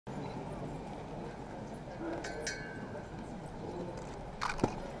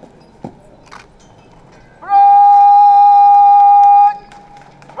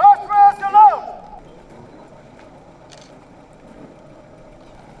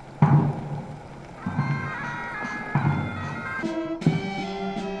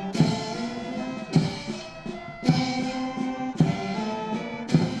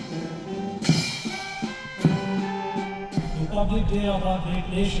Republic Day of our great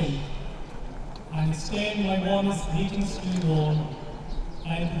nation, I extend my warmest greetings to you all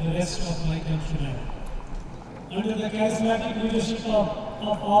and to the rest of my countrymen. Under the charismatic leadership of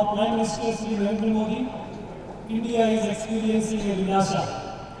our Prime Minister Sri Narendra Modi, India is experiencing a vinasha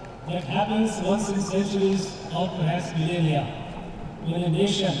that happens once in centuries or perhaps millennia, when a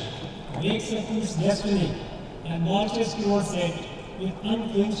nation wakes up to its destiny and marches towards it with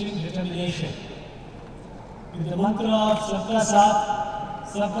unflinching determination. With the mantra of Sabka Saath,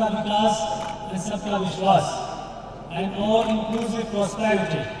 Sabka Vikas and Sabka Vishwas, and all-inclusive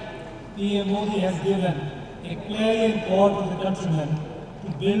prosperity, PM Modi has given a clarion call to the countrymen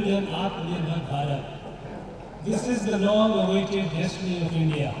to build an Atmanirbhar Bharat. This is the long-awaited destiny of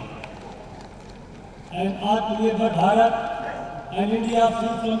India. An Atmanirbhar Bharat, an India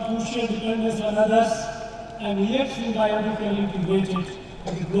free from crucial dependence on others, and yet symbiotically integrated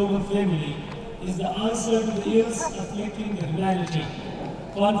with the global family, is the answer to the ills afflicting the humanity,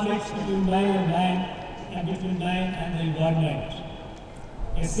 conflicts between man and man, and between man and the environment.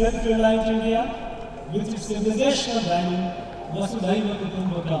 A self-reliant India, with its civilization of valuing, Vasudhaiva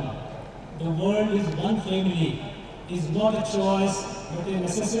Kutumbakam, the world is one family, is not a choice but a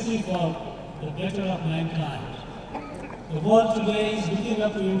necessity for the better of mankind. The world today is looking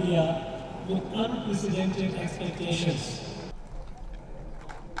up to India with unprecedented expectations.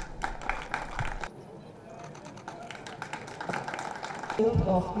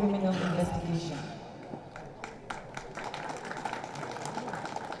 Of criminal investigation.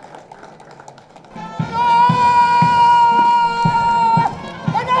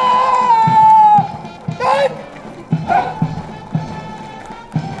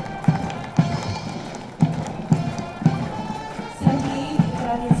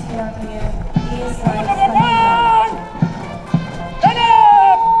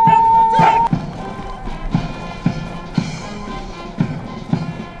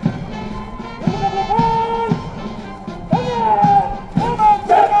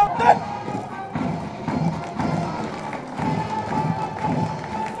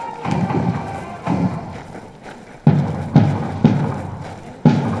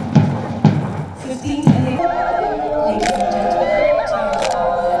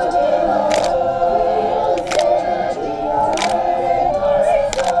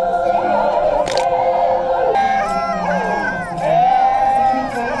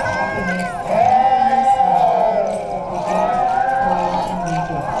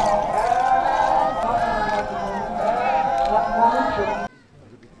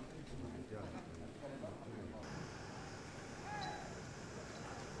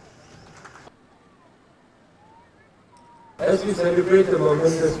 As we celebrate the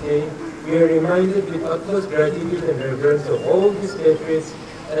momentous day, we are reminded with utmost gratitude and reverence of all these patriots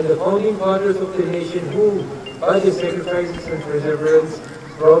and the founding fathers of the nation who, by their sacrifices and perseverance,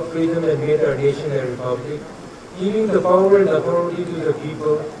 brought freedom and made our nation a republic, giving the power and authority to the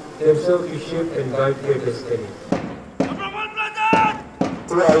people themselves to shape and guide their destiny.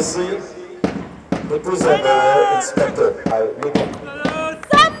 TIC, represented inspected by Wika.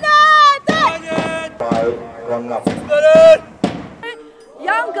 By Rangap.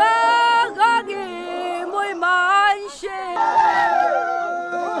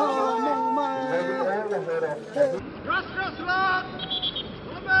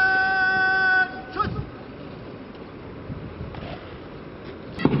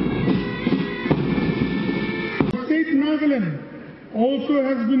 State Nagaland also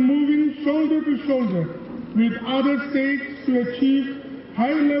has been moving shoulder to shoulder with other states to achieve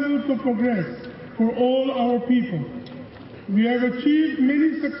high levels of progress for all our people. We have achieved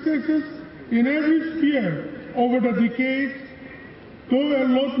many successes in every sphere over the decades, though a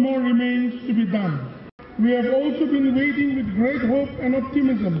lot more remains to be done. We have also been waiting with great hope and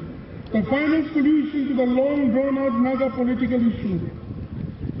optimism the final solution to the long drawn-out Naga political issue.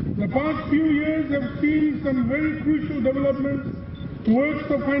 The past few years have seen some very crucial developments towards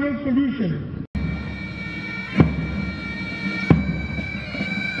the final solution.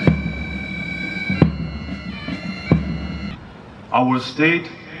 Our state,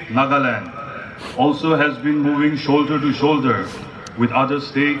 Nagaland, also has been moving shoulder to shoulder with other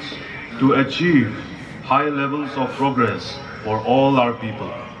states to achieve high levels of progress for all our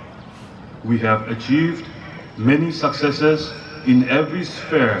people. We have achieved many successes in every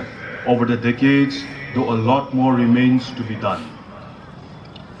sphere over the decades, though a lot more remains to be done.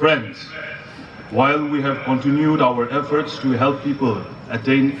 Friends, while we have continued our efforts to help people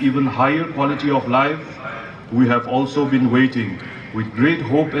attain even higher quality of life, we have also been waiting with great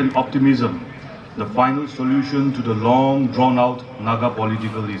hope and optimism the final solution to the long drawn-out Naga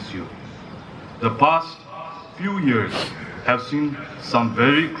political issue. The past few years have seen some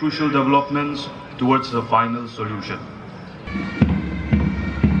very crucial developments towards the final solution.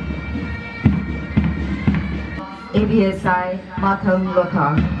 ABSI Matang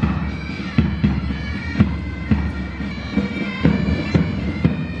Lota.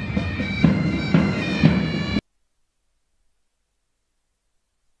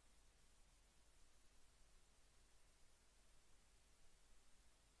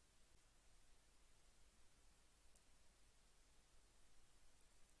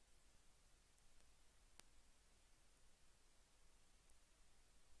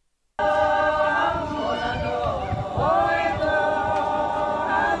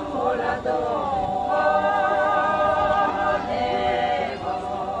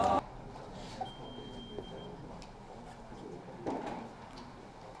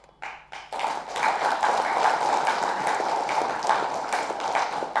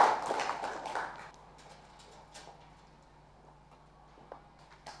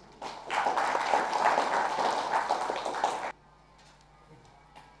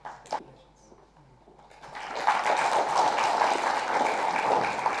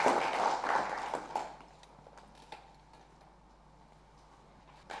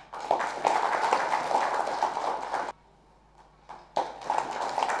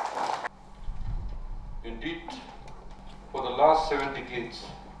 Indeed, for the last 7 decades,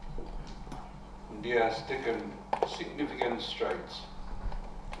 India has taken significant strides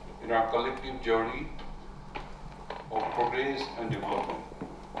in our collective journey of progress and development,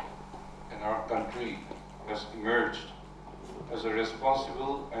 and our country has emerged as a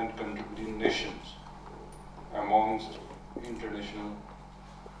responsible and contributing nation amongst international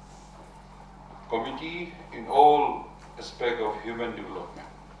community in all aspects of human development.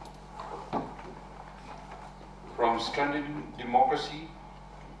 From strengthening democracy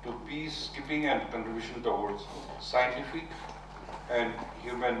to peacekeeping and contribution towards scientific and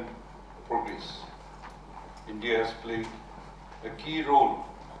human progress, India has played a key role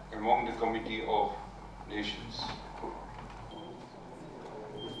among the Committee of Nations.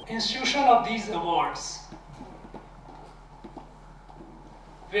 Institution of these awards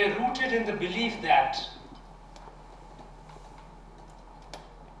were rooted in the belief that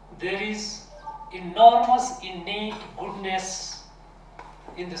there is enormous innate goodness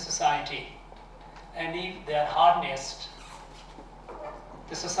in the society, and if they are harnessed,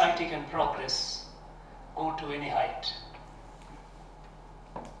 the society can progress, go to any height.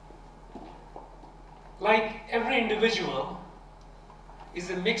 Like every individual is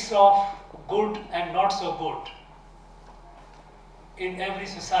a mix of good and not so good. In every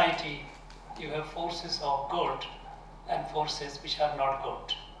society, you have forces of good and forces which are not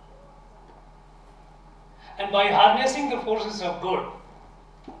good. And by harnessing the forces of good,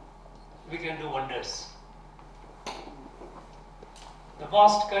 we can do wonders. The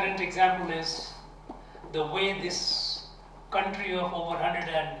most current example is the way this country of over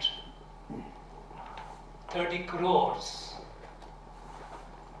 130 crores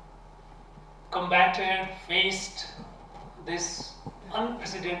combated, faced this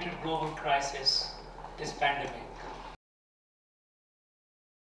unprecedented global crisis, this pandemic.